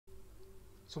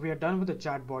So we are done with the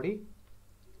chat body.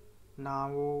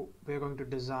 Now we're going to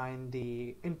design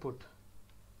the input,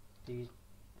 the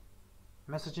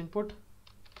message input.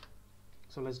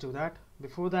 So let's do that.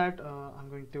 Before that, I'm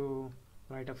going to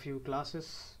write a few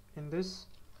classes in this.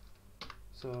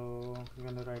 So I'm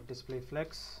going to write display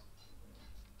flex,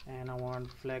 and I want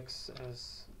flex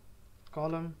as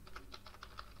column.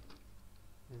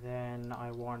 Then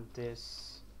I want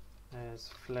this as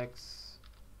flex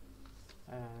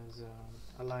as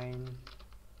align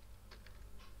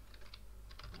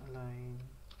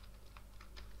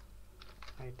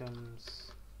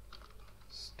items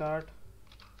start,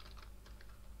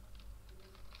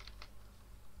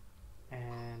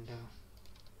 and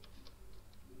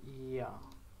yeah,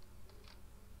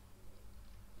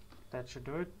 that should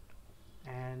do it.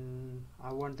 And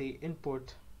I want the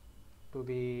input to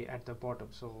be at the bottom,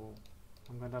 so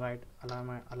I'm going to write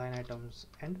align items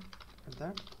end at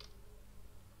that,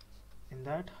 in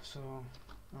that. So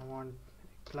I want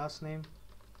class name,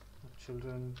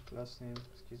 children class name,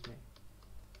 excuse me,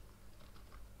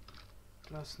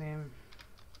 class name.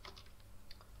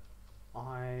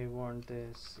 I want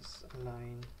this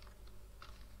align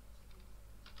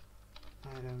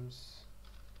items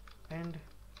end.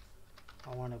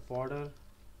 I want a border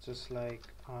just like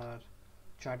our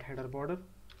chat header border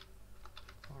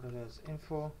as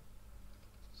info,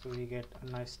 so we get a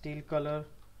nice teal color.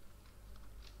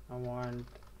 I want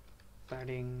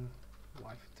padding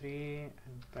y3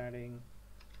 and padding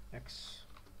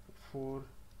x4.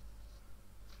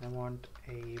 I want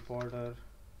a border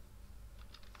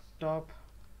top,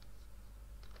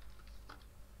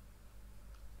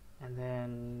 and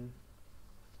then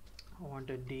I want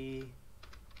a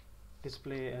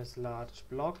display as large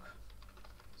block,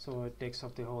 so it takes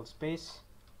up the whole space.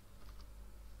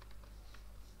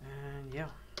 And yeah,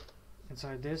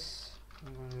 inside this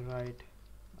I'm going to write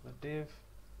a div,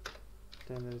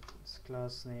 then its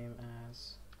class name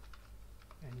as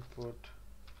input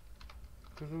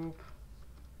group.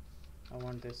 I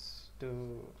want this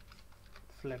to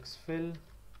flex fill.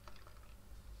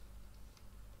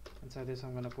 Inside this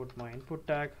I'm going to put my input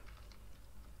tag,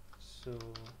 so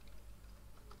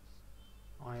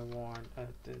I want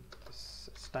this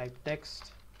type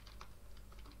text,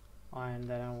 and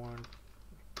then I want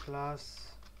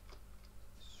class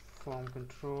form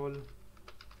control,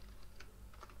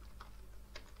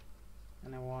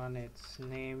 and I want its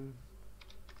name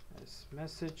as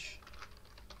message.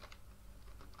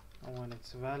 I want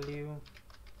its value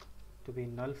to be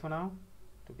null for now,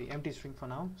 to be empty string for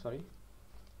now, sorry.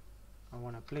 I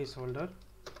want a placeholder.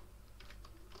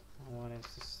 I want it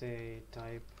to say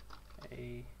type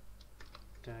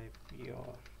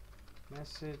your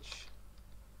message.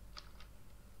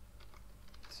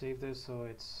 Save this so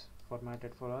it's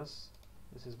formatted for us.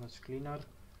 This is much cleaner.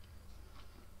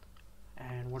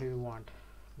 And what do we want?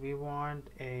 We want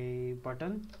a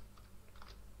button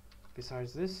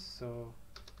besides this, so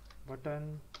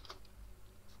button,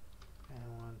 and I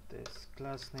want this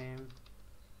class name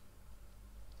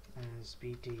as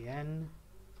btn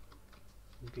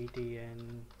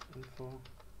info.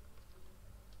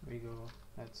 We go,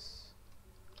 that's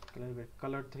a little bit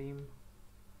color theme.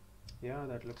 Yeah,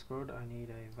 that looks good. I need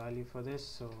a value for this,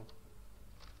 so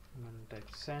I'm going to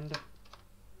type send.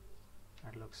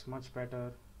 That looks much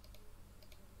better.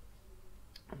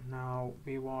 Now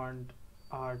we want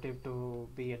our div to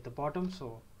be at the bottom,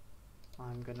 so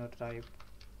I'm gonna type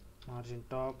margin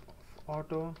top of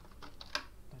auto.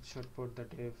 That should put the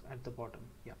div at the bottom.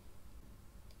 Yeah.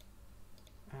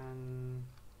 And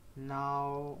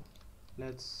now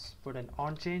let's put an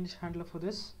on change handler for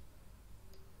this.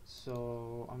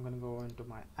 So I'm gonna go into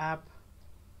my app,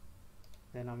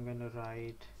 then I'm gonna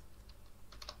write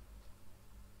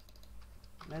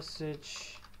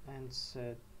message and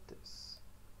set this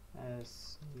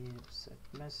as new set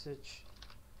message.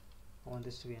 I want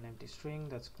this to be an empty string.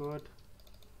 That's good.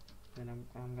 Then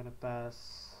I'm gonna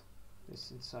pass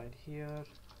this inside here,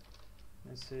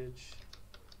 message,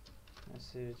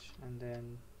 and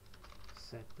then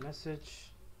set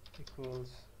message equals,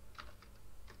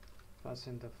 pass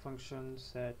in the function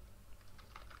set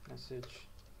message.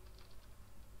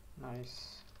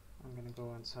 Nice. I'm gonna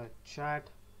go inside chat,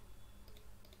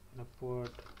 I'm gonna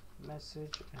put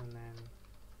message and then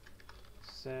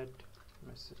set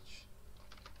message.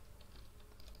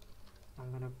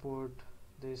 I'm gonna put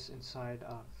this inside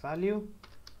our value,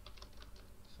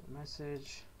 so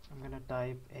message. I'm gonna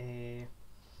type a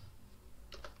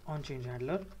on change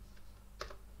handler,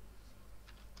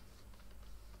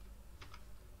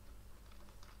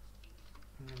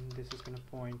 and this is going to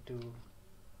point to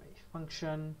a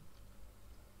function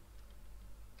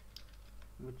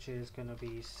which is gonna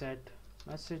be set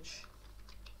message.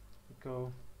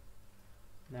 Go.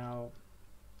 Now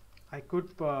I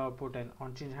could put an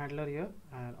on change handler here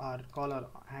and call our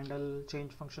handle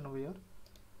change function over here,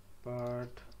 but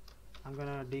I'm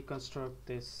gonna deconstruct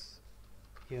this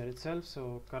here itself.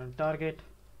 So current target,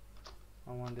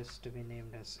 I want this to be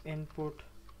named as input,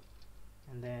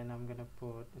 and then I'm gonna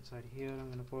put inside here, I'm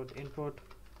gonna put input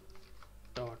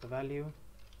dot value.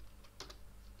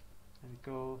 There we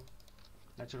go.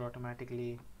 That should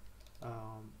automatically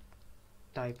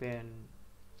type in,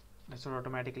 that should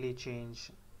automatically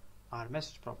change our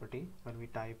message property when we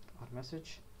type our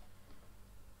message.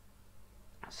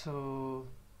 So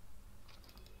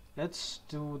let's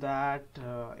do that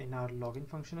in our login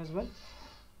function as well.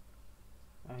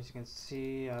 As you can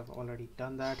see, I've already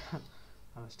done that.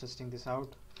 I was testing this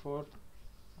out before,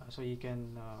 so you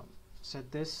can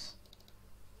set this.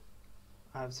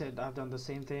 I've done the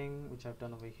same thing which I've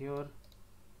done over here.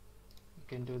 You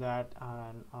can do that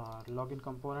on our login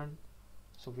component,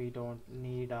 so we don't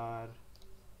need our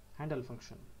handle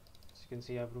function. As you can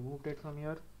see, I've removed it from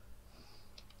here.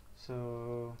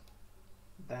 So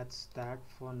that's that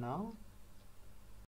for now.